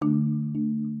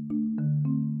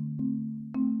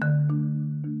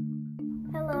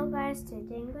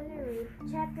interested, I'm going to read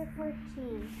chapter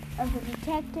 14 of the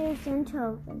Detectives in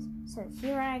Togas. So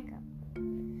here I go.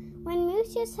 When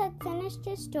Mucius had finished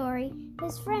his story,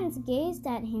 his friends gazed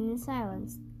at him in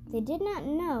silence. They did not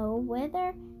know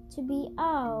whether to be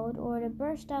awed or to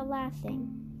burst out laughing.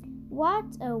 What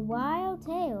a wild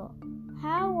tale!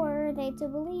 How were they to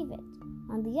believe it?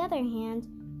 On the other hand,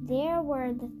 there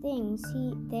were the things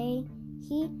he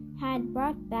had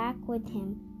brought back with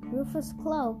him: Rufus'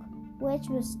 cloak, which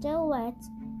was still wet,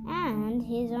 and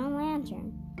his own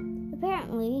lantern.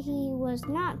 Apparently he was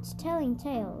not telling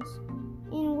tales,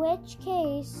 in which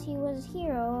case he was a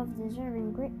hero of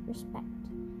deserving great respect.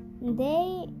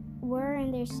 They were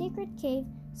in their secret cave,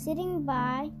 sitting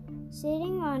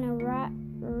on a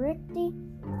rickety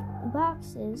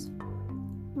boxes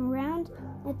around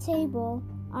a table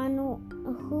on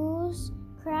whose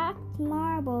cracked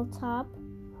marble top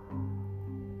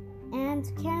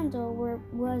and candle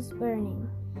was burning.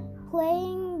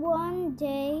 Playing one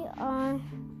day on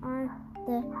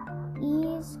the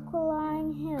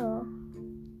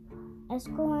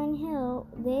Esquiline Hill,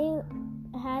 they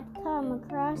had come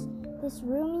across this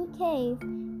roomy cave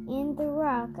in the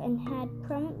rock and had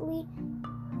promptly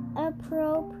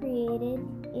appropriated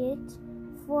it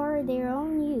for their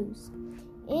own use.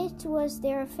 It was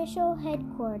their official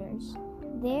headquarters.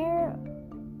 Here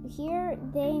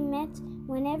they met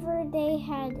whenever they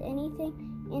had anything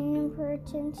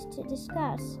important to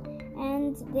discuss,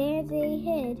 and there they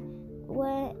hid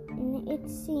when it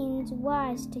seemed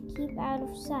wise to keep out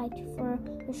of sight for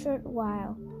a short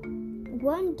while.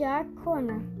 One dark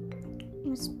corner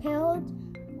was filled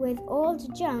with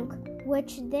old junk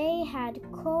which they had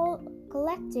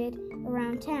collected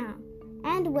around town,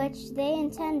 and which they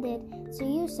intended to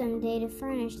use someday to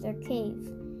furnish their cave.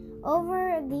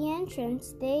 Over the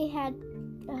entrance they had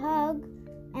hung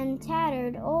a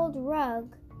tattered old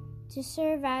rug to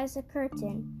serve as a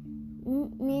curtain.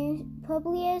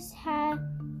 Publius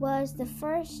was the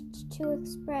first to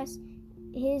express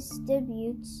his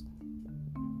debuts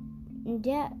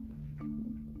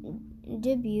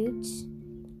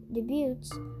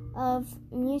of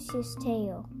Mucius'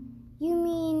 tale. "You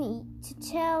mean to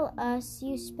tell us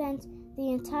you spent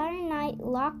the entire night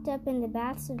locked up in the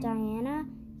baths of Diana?"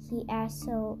 he asked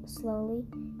so slowly.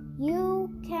 "You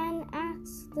can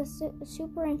ask the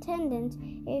superintendent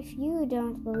if you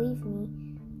don't believe me,"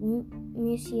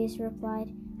 Mucius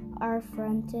replied,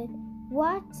 affronted.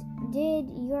 "What did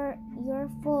your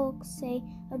folks say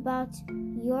about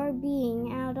your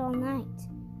being out all night?"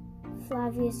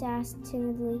 Flavius asked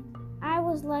timidly. "I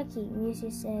was lucky,"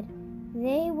 Mucius said.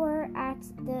 "They were at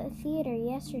the theater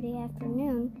yesterday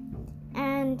afternoon,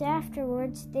 and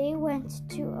afterwards they went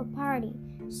to a party.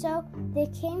 So they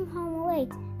came home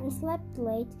late and slept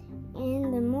late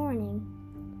in the morning.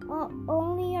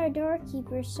 Only our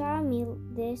doorkeeper saw me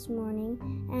this morning,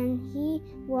 and he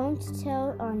won't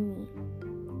tell on me.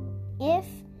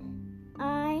 If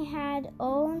I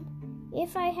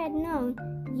had known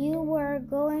you were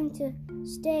going to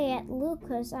stay at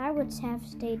Lucas, I would have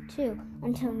stayed too,"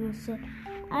 Antonio said.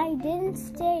 "I didn't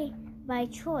stay by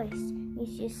choice,"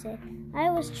 Mucius said. "I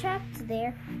was trapped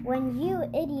there when you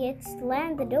idiots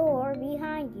slammed the door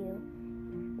behind you."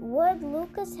 "Would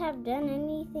Lucas have done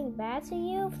anything bad to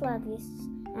you?" Flavius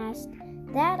asked.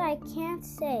 "That I can't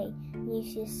say,"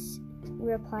 Mucius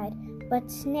replied, "but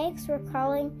snakes were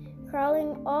crawling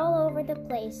all over the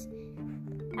place,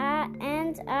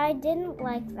 and I didn't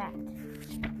like that.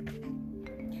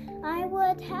 I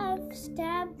would have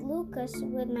stabbed Lucas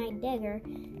with my dagger,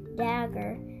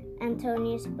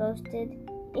 Antonius boasted,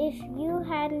 "if you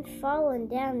hadn't fallen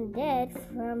down dead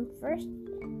from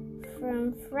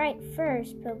fright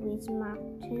first," Publius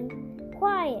mocked him.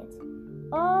 "Quiet!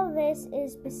 All this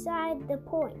is beside the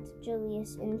point,"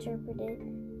 Julius interrupted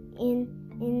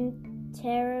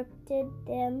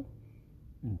them.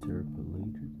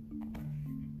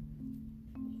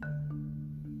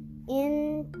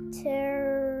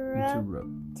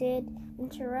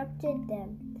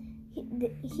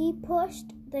 He pushed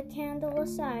the candle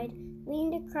aside,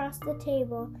 leaned across the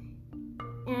table,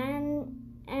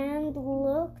 and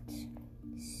looked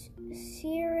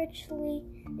seriously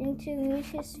into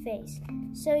Mucius' face.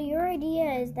 "So your idea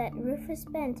is that Rufus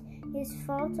spent his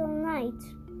fatal night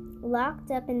locked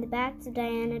up in the baths of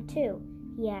Diana too?"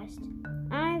 he asked.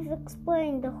 "I've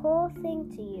explained the whole thing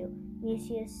to you,"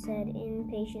 Mucius said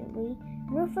impatiently.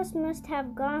 "Rufus must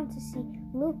have gone to see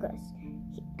Lucas,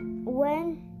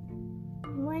 when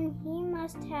he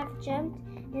must have jumped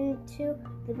into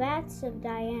the baths of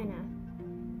Diana.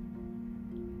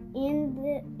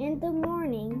 In the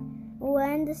morning,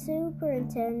 when the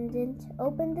superintendent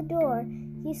opened the door,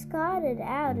 he scuttled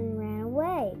out and ran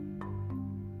away."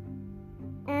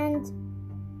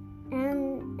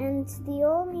 and the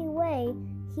only way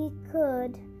he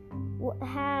could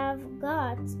have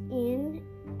got in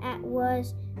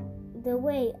was the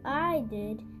way I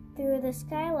did, through the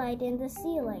skylight in the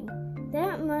ceiling.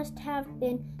 That must have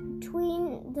been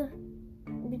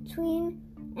between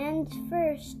and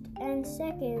first and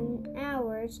second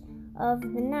hours of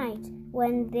the night,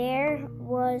 when there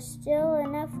was still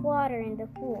enough water in the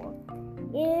pool.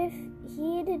 If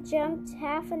he'd jumped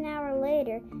half an hour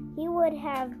later, he would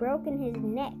have broken his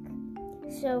neck.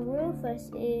 So Rufus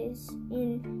is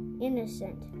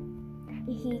innocent.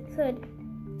 He could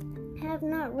have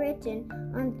not written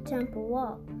on the temple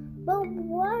wall. But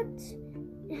what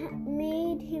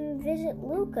made him visit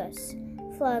Lucas?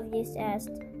 Flavius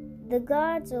asked. The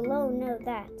gods alone know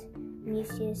that,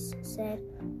 Mucius said.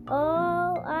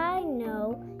 All I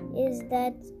know is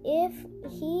that if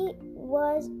he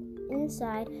was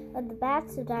inside of the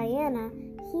baths of Diana,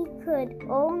 he could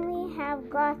only have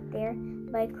got there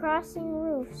by crossing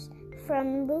roofs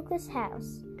from Lucas'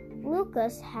 house.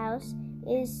 Lucas' house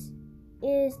is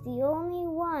the only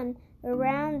one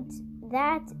around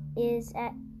that is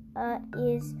as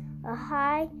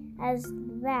high as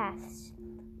the baths.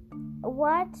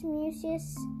 What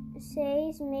Mucius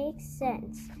says makes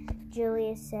sense,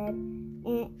 Julius said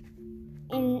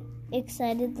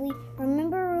excitedly.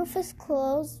 Remember Rufus'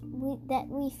 clothes that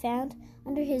we found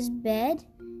under his bed?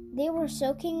 They were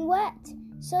soaking wet.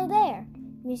 So there,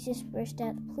 Mucius burst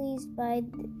out, pleased by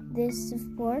this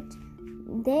support.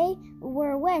 They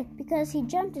were wet because he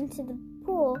jumped into the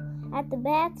pool at the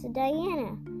baths of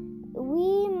Diana.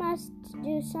 We must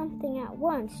do something at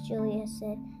once, Julius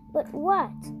said. But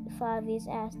what? Flavius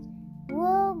asked.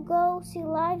 We'll go see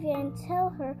Livia and tell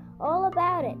her all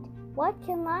about it. What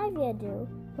can Livia do?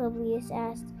 Publius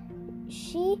asked.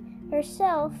 She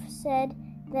herself said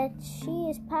that she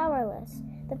is powerless.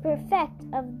 The prefect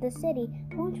of the city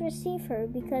won't receive her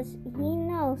because he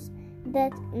knows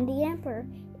that the emperor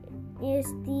is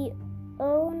the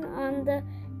own on the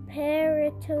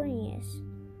Peritonius.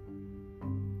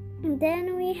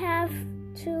 Then we have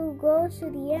to go to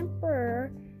the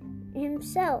emperor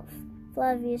himself,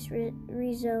 Flavius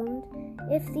resumed.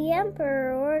 If the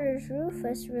emperor orders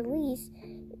Rufus' release,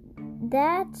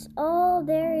 that's all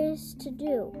there is to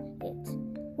do it.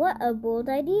 What a bold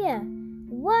idea!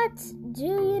 What do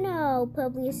you know?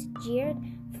 Publius jeered.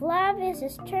 Flavius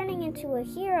is turning into a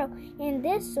hero in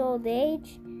this old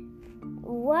age.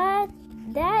 What?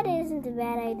 That isn't a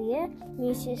bad idea,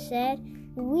 Mucius said.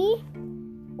 We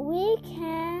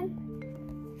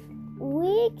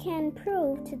can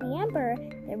prove to the emperor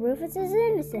that Rufus is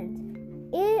innocent.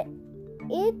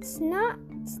 It's not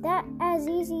that as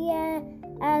easy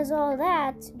as all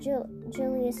that,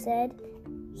 Julius said.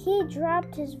 He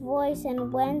dropped his voice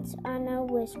and went on a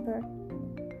whisper.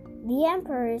 The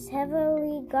emperor is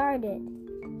heavily guarded.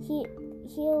 He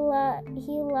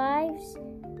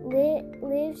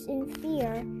lives in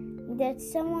fear that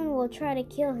someone will try to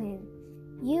kill him.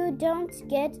 You don't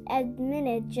get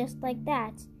admitted just like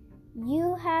that.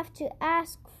 You have to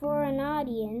ask for an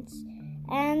audience,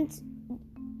 and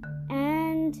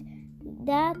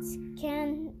that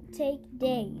can take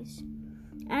days.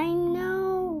 I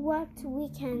know what we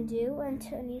can do,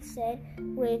 Antonius said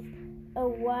with a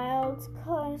wild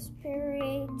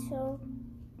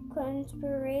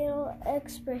conspiratorial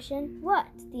expression. What?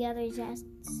 The others asked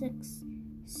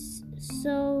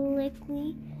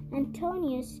solicly.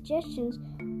 Antonius' suggestions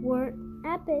were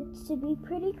apt to be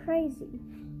pretty crazy.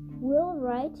 We'll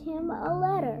write him a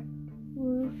letter,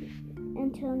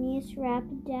 Antonius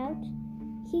rapped out.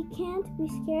 He can't be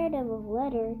scared of a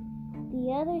letter.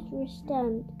 The others were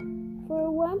stunned.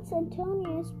 For once,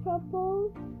 Antonius'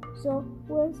 proposal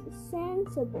was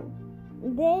sensible.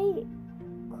 They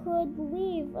could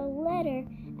leave a letter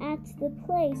at the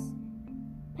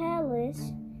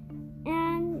palace,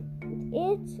 and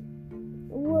it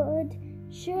would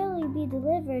surely be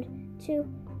delivered to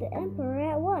the emperor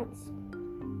at once.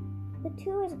 But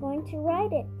who is going to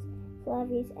write it?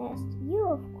 Flavius asked. You,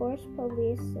 of course,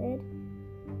 Publius said.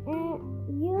 And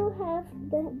you have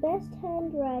the best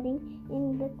handwriting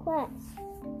in the class.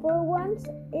 For once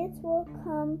it will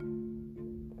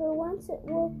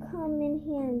come in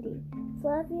handy.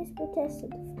 Flavius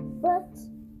protested, but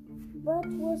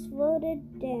was voted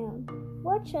down.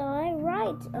 What shall I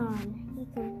write on? He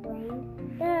complained.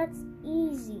 That's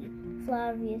easy,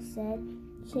 Flavius said,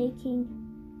 taking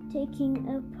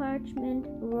a parchment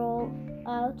roll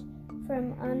out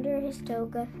from under his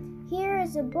toga. Here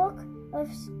is a book of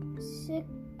C.14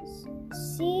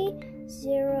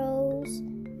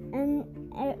 and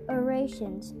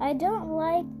orations. I don't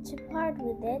like to part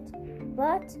with it,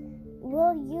 but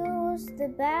we'll use the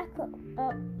back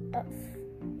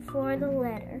for the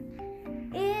letter.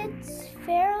 It's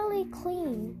fairly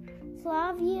clean.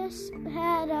 Flavius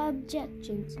had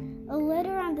objections. A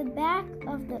letter on the back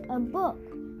of a book.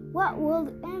 What will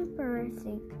the emperor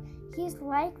think? He's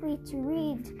likely to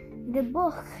read the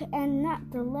book and not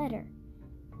the letter.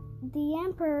 The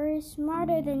emperor is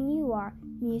smarter than you are,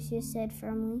 Mucius said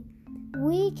firmly.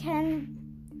 We can't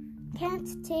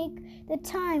take the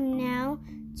time now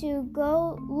to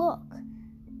go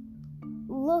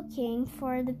looking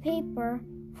for paper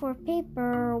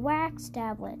or wax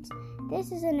tablets.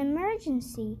 This is an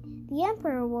emergency. The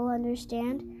emperor will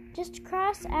understand. Just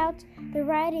cross out the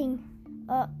writing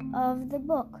of the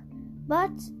book.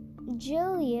 But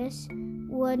Julius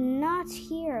would not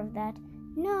hear of that.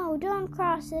 No, don't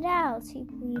cross it out, he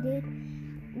pleaded.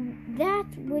 That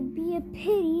would be a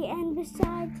pity, and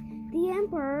besides, the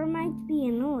emperor might be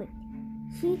annoyed.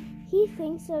 He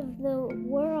thinks of the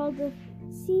world of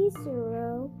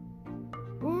Cicero,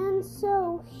 and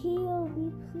so he'll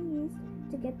be pleased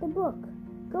to get the book.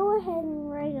 Go ahead and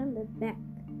write on the back.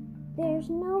 There's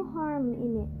no harm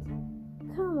in it.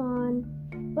 Come on.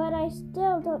 But I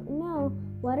still don't know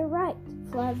what to write,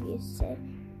 Flavius said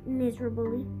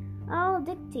miserably. I'll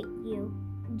dictate you,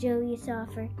 Julius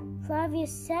offered.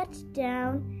 Flavius sat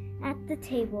down at the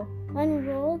table,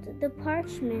 unrolled the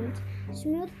parchment,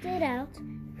 smoothed it out,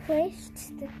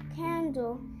 placed the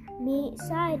candle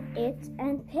beside it,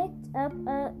 and picked up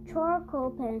a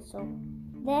charcoal pencil.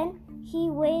 Then he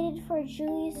waited for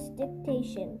Julius'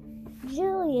 dictation.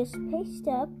 Julius paced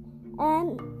up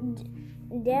and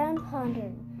down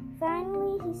pondering.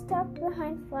 Finally, he stopped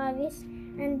behind Flavius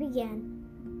and began,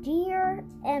 Dear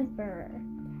Emperor.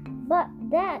 But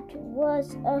that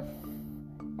was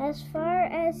as far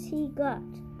as he got.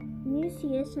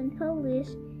 Mucius and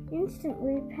Publius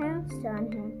instantly pounced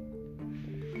on him.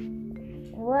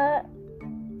 What?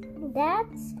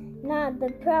 That's not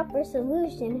the proper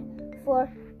solution for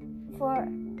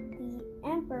the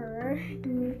emperor,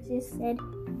 Mucius said.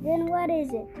 Then what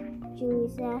is it?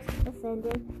 Julius asked,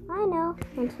 offended. I know,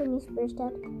 Antonius burst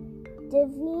out.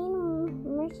 Divine,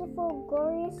 merciful,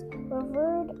 glorious,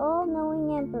 revered,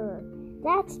 all-knowing emperor.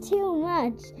 That's too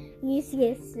much,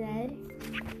 Mucius said.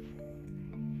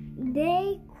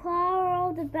 They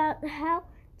quarreled about how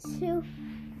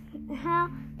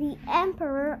the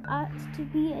emperor ought to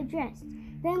be addressed.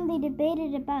 Then they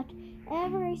debated about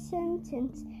every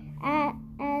sentence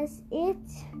as it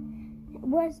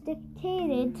was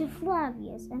dictated to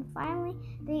Flavius, and finally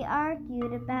they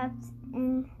argued about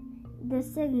the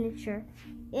signature.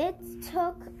 It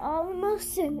took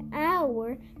almost an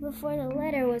hour before the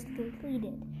letter was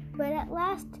completed, but at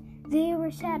last they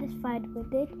were satisfied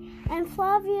with it, and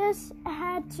Flavius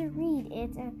had to read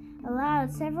it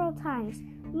aloud several times.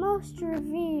 Most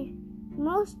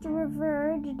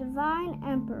revered divine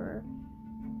emperor,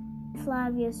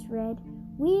 Flavius read,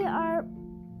 we are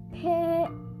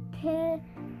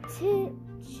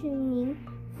petitioning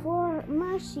for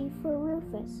mercy for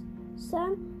Rufus,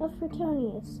 son of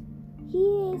Pretonius.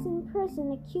 He is in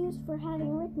prison accused for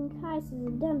having written Caius' a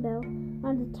dumbbell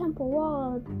on the temple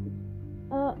wall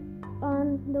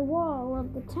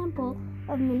of the temple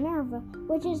of Minerva,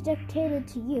 which is dictated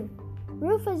to you.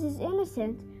 Rufus is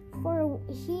innocent, for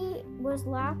he was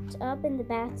locked up in the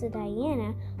baths of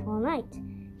Diana all night.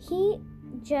 He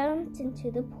jumped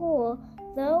into the pool,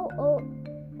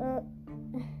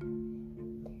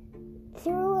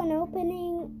 through an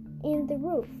opening in the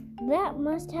roof. That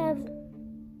must have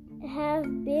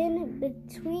been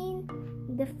between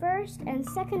the first and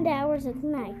second hours of the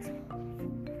night.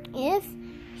 If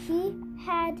he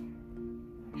had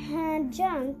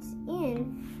jumped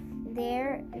in,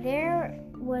 there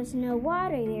was no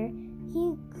water there.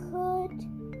 He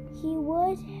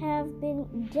would have been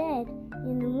dead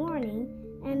in the morning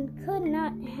and could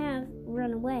not have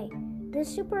run away. The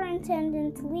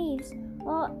superintendent leaves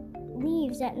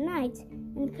at night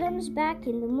and comes back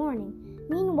in the morning.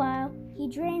 Meanwhile, he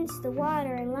drains the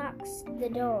water and locks the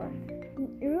door.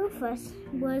 Rufus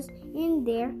was in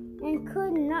there and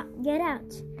could not get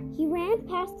out. He ran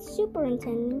past the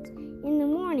superintendent in the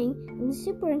morning, and the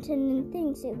superintendent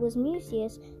thinks it was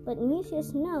Mucius, but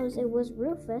Mucius knows it was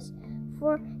Rufus,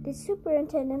 for the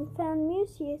superintendent found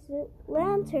Mucius'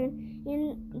 lantern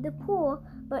in the pool,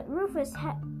 but Rufus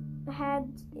had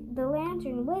the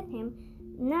lantern with him,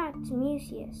 not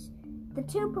Mucius. The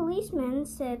two policemen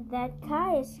said that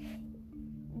Caius'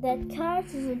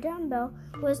 dumbbell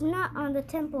was not on the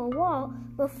temple wall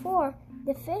before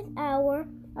the 5th hour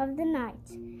of the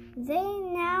night. They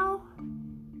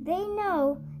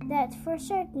know that for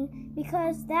certain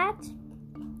because that's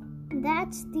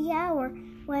the hour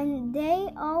when they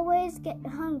always get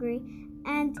hungry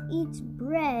and eat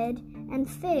bread and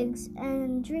figs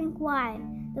and drink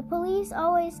wine. The police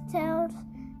always tell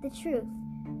the truth.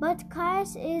 But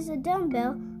Caius'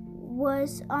 dumbbell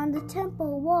was on the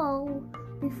temple wall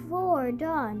before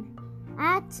dawn.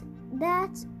 At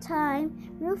that time,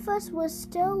 Rufus was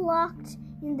still locked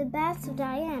in the baths of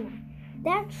Diana.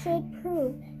 That should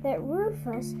prove that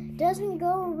Rufus doesn't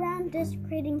go around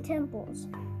desecrating temples.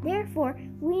 Therefore,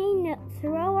 we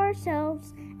throw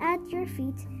ourselves at your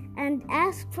feet and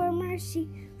ask for mercy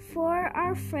for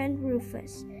our friend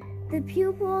Rufus, the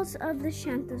pupils of the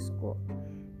Shanta school.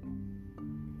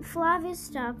 Flavius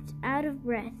stopped, out of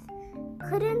breath.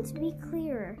 Couldn't be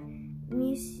clearer,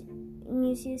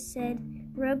 Mucius said,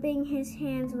 rubbing his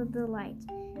hands with delight.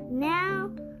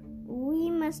 Now we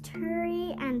must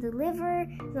hurry and deliver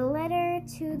the letter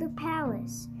to the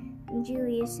palace. And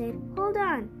Julius said, Hold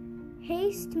on.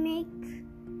 Haste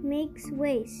makes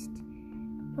waste.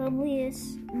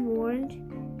 Publius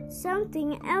warned.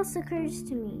 Something else occurs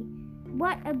to me.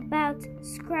 What about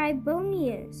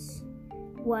Scribonius?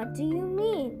 What do you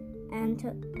mean?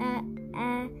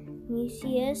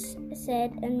 Mucius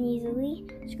said uneasily.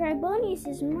 Scribonius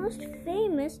is most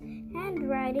famous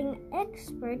handwriting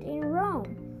expert in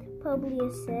Rome.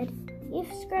 Publius said, If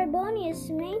Scribonius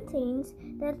maintains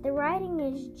that the writing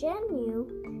is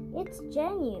genuine, it's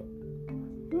genuine.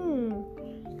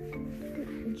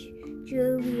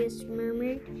 Julius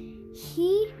murmured.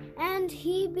 He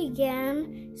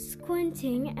began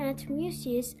squinting at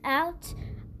Mucius out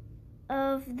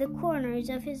of the corners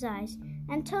of his eyes.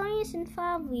 Antonius and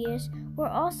Flavius were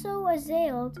also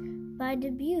assailed by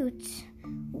debut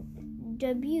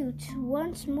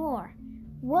once more.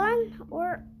 One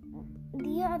or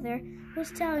the other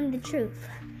was telling the truth,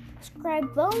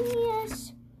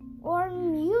 Scribonius or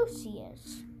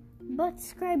Mucius. But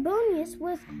Scribonius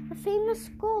was a famous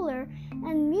scholar,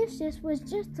 and Mucius was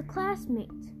just a classmate.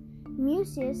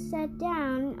 Mucius sat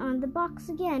down on the box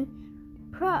again,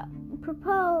 propped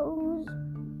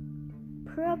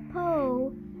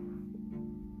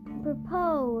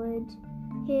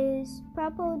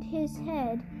his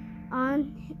head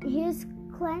on his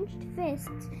clenched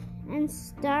fists and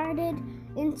stared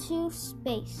into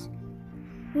space.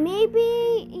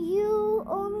 Maybe you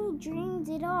only dreamed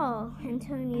it all,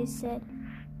 Antonius said.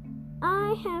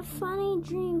 I have funny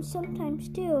dreams sometimes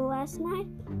too. Last night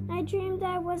I dreamed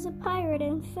I was a pirate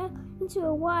and fell into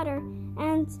a water,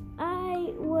 and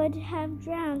I would have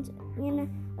drowned in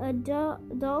a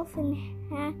dolphin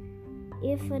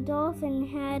if a dolphin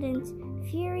hadn't.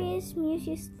 Furious,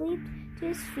 Mucius leaped to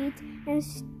his feet and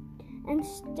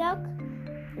stuck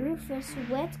Rufus'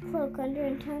 wet cloak under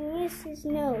Antonius'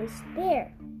 nose.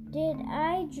 There! Did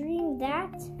I dream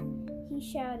that? He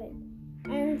shouted.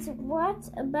 And what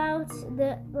about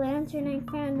the lantern I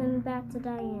found in the bath of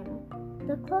Diana?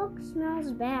 The cloak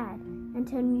smells bad,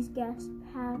 Antonius gasped,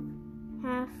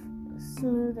 half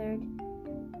smothered.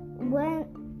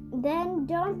 Then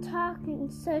don't talk in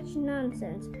such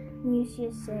nonsense,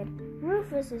 Mucius said.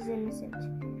 Rufus is innocent.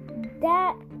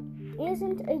 That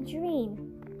isn't a dream.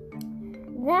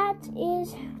 That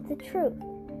is the truth.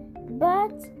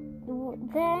 But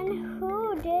then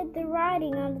who did the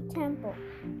writing on the temple?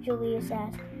 Julius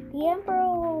asked. The emperor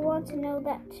will want to know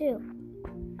that too.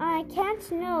 I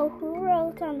can't know who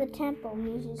wrote on the temple,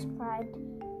 Mucius cried.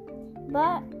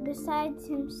 But beside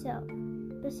himself.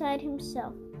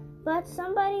 But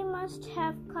somebody must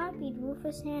have copied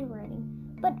Rufus'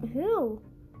 handwriting. But who?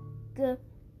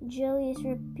 Julius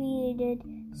repeated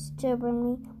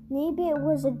stubbornly. Maybe it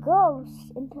was a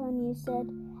ghost, Antonius said.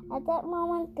 At that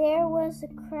moment there was a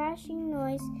crashing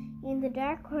noise in the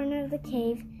dark corner of the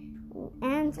cave,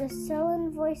 and a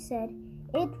sullen voice said,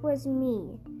 It was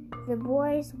me. The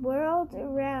boys whirled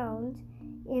around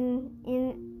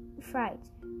in fright.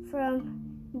 From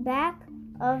back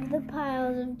of the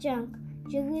piles of junk,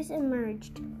 Julius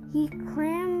emerged. He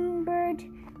clambered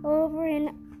over an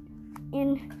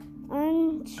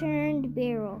unturned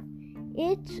barrel.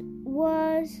 It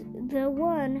was the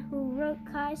one who wrote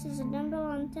Caius' number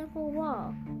on the temple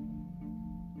wall,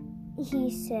 he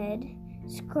said,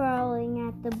 scowling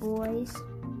at the boys.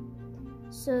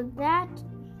 So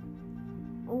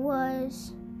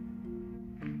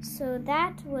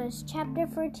that was chapter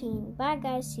 14. Bye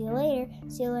guys, see you later.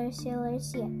 See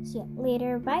you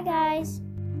later. Bye guys.